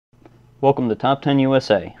Welcome to Top 10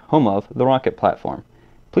 USA, home of the Rocket platform.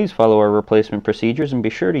 Please follow our replacement procedures and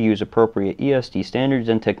be sure to use appropriate ESD standards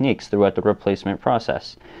and techniques throughout the replacement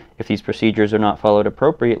process. If these procedures are not followed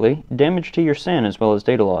appropriately, damage to your SAN as well as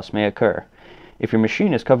data loss may occur. If your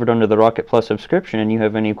machine is covered under the Rocket Plus subscription and you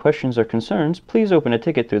have any questions or concerns, please open a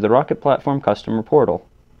ticket through the Rocket Platform customer portal.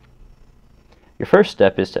 Your first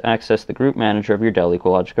step is to access the group manager of your Dell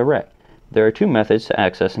EqualLogic array. There are two methods to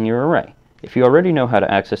accessing your array. If you already know how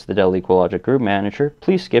to access the Dell EqualLogic Group Manager,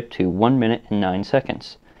 please skip to 1 minute and 9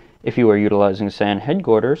 seconds. If you are utilizing SAN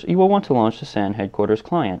Headquarters, you will want to launch the SAN Headquarters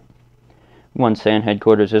client. Once SAN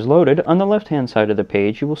Headquarters is loaded, on the left-hand side of the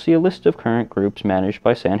page you will see a list of current groups managed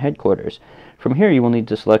by SAN Headquarters. From here you will need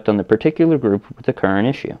to select on the particular group with the current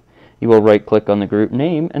issue. You will right-click on the group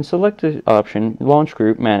name and select the option Launch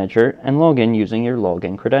Group Manager and log in using your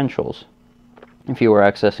login credentials. If you are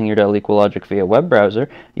accessing your Dell EqualLogic via web browser,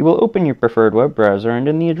 you will open your preferred web browser and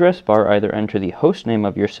in the address bar either enter the host name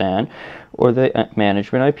of your SAN or the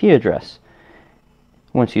management IP address.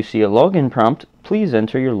 Once you see a login prompt, please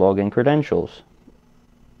enter your login credentials.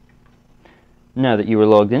 Now that you are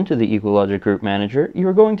logged into the EqualLogic Group Manager, you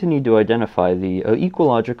are going to need to identify the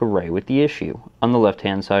EqualLogic array with the issue. On the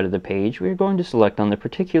left-hand side of the page, we are going to select on the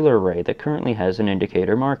particular array that currently has an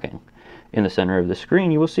indicator marking. In the center of the screen,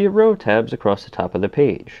 you will see a row of tabs across the top of the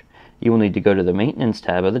page. You will need to go to the Maintenance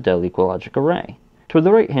tab of the Dell EqualLogic array. Toward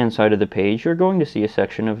the right-hand side of the page, you are going to see a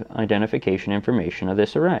section of identification information of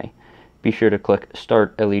this array. Be sure to click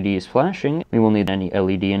Start LEDs Flashing. We will need any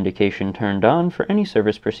LED indication turned on for any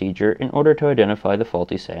service procedure in order to identify the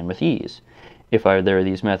faulty SAN with ease. If either of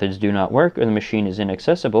these methods do not work or the machine is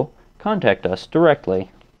inaccessible, contact us directly.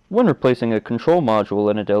 When replacing a control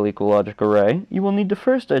module in a Dell EqualLogic array, you will need to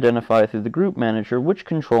first identify through the Group Manager which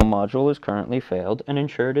control module is currently failed and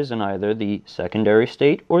ensure it is in either the secondary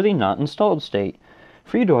state or the not installed state.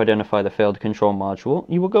 For you to identify the failed control module,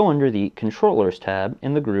 you will go under the Controllers tab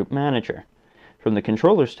in the Group Manager. From the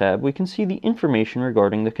Controllers tab, we can see the information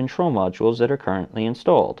regarding the control modules that are currently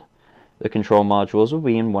installed. The control modules will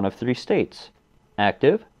be in one of three states: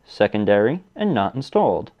 active, secondary, and not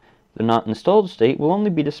installed. The not installed state will only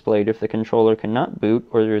be displayed if the controller cannot boot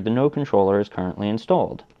or the no controller is currently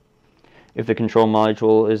installed. If the control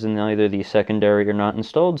module is in either the secondary or not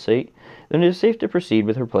installed state, then it is safe to proceed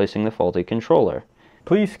with replacing the faulty controller.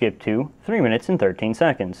 Please skip to 3 minutes and 13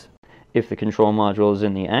 seconds. If the control module is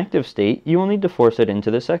in the active state, you will need to force it into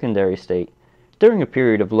the secondary state. During a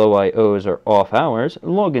period of low IOs or off hours,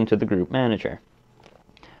 log into the Group Manager.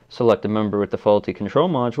 Select a member with the faulty control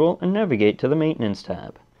module and navigate to the Maintenance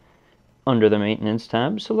tab. Under the Maintenance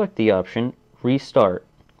tab, select the option Restart.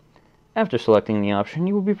 After selecting the option,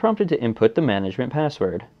 you will be prompted to input the management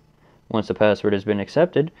password. Once the password has been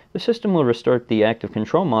accepted, the system will restart the active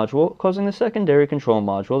control module, causing the secondary control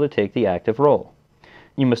module to take the active role.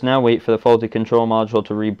 You must now wait for the faulty control module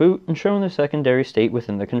to reboot and show in the secondary state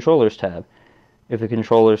within the Controllers tab. If the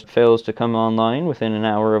controller fails to come online within an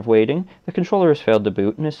hour of waiting, the controller has failed to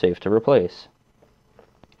boot and is safe to replace.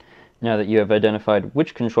 Now that you have identified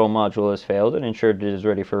which control module has failed and ensured it is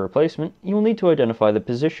ready for replacement, you will need to identify the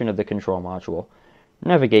position of the control module.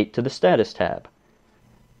 Navigate to the Status tab.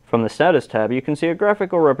 From the Status tab, you can see a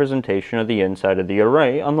graphical representation of the inside of the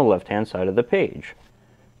array on the left-hand side of the page.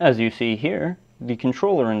 As you see here, the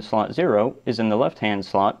controller in slot 0 is in the left-hand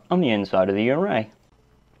slot on the inside of the array.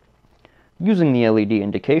 Using the LED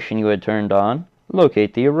indication you had turned on,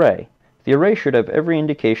 locate the array. The array should have every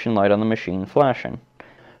indication light on the machine flashing.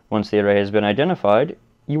 Once the array has been identified,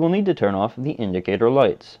 you will need to turn off the indicator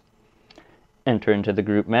lights. Enter into the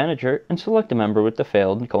Group Manager and select a member with the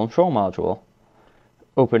failed control module.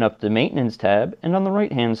 Open up the Maintenance tab and on the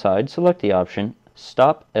right-hand side select the option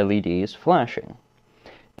Stop LEDs Flashing.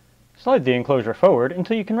 Slide the enclosure forward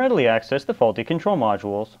until you can readily access the faulty control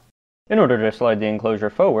modules. In order to slide the enclosure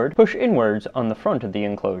forward, push inwards on the front of the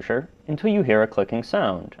enclosure until you hear a clicking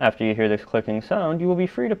sound. After you hear this clicking sound, you will be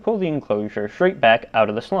free to pull the enclosure straight back out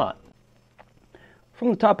of the slot. From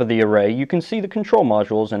the top of the array, you can see the control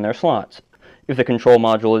modules in their slots. If the control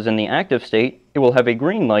module is in the active state, it will have a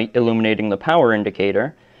green light illuminating the power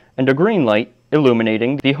indicator and a green light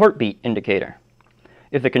illuminating the heartbeat indicator.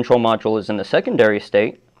 If the control module is in the secondary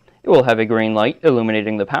state, it will have a green light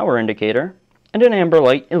illuminating the power indicator and an amber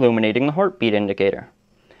light illuminating the heartbeat indicator.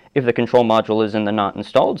 If the control module is in the not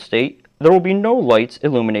installed state, there will be no lights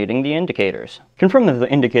illuminating the indicators. Confirm that the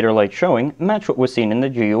indicator lights showing match what was seen in the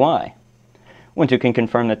GUI. Once you can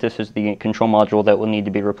confirm that this is the control module that will need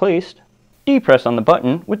to be replaced, depress on the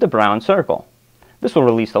button with the brown circle. This will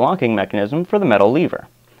release the locking mechanism for the metal lever.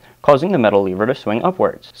 causing the metal lever to swing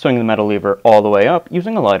upwards. Swing the metal lever all the way up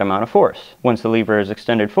using a light amount of force. Once the lever is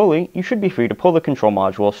extended fully, you should be free to pull the control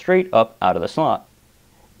module straight up out of the slot.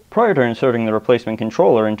 Prior to inserting the replacement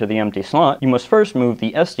controller into the empty slot, you must first move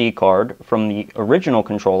the SD card from the original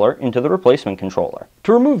controller into the replacement controller.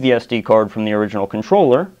 To remove the SD card from the original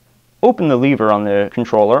controller, open the lever on the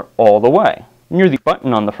controller all the way. Near the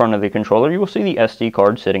button on the front of the controller, you will see the SD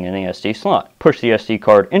card sitting in the SD slot. Push the SD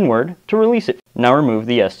card inward to release it. Now remove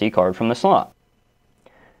the SD card from the slot.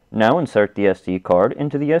 Now insert the SD card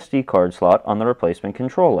into the SD card slot on the replacement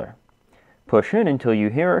controller. Push in until you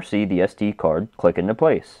hear or see the SD card click into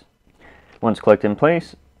place. Once clicked in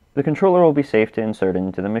place, the controller will be safe to insert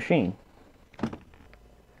into the machine.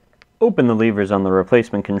 Open the levers on the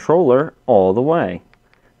replacement controller all the way.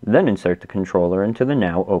 Then insert the controller into the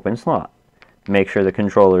now open slot. Make sure the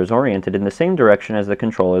controller is oriented in the same direction as the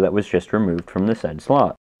controller that was just removed from the said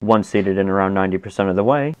slot. Once seated in around 90% of the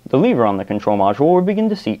way, the lever on the control module will begin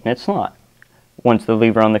to seat in its slot. Once the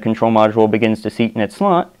lever on the control module begins to seat in its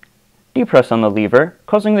slot, depress on the lever,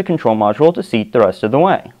 causing the control module to seat the rest of the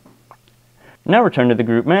way. Now return to the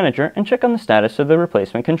Group Manager and check on the status of the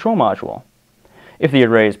replacement control module. If the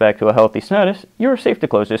array is back to a healthy status, you are safe to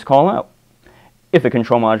close this call out. If the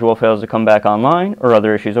control module fails to come back online or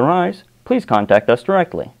other issues arise, please contact us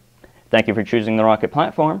directly. Thank you for choosing the Rocket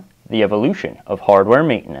Platform, the evolution of hardware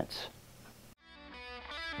maintenance.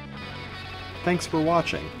 Thanks for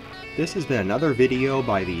watching. This has been another video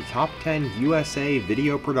by the Top 10 USA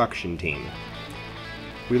Video Production Team.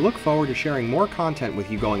 We look forward to sharing more content with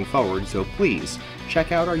you going forward, so please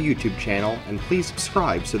check out our YouTube channel and please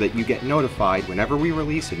subscribe so that you get notified whenever we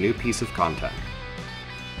release a new piece of content.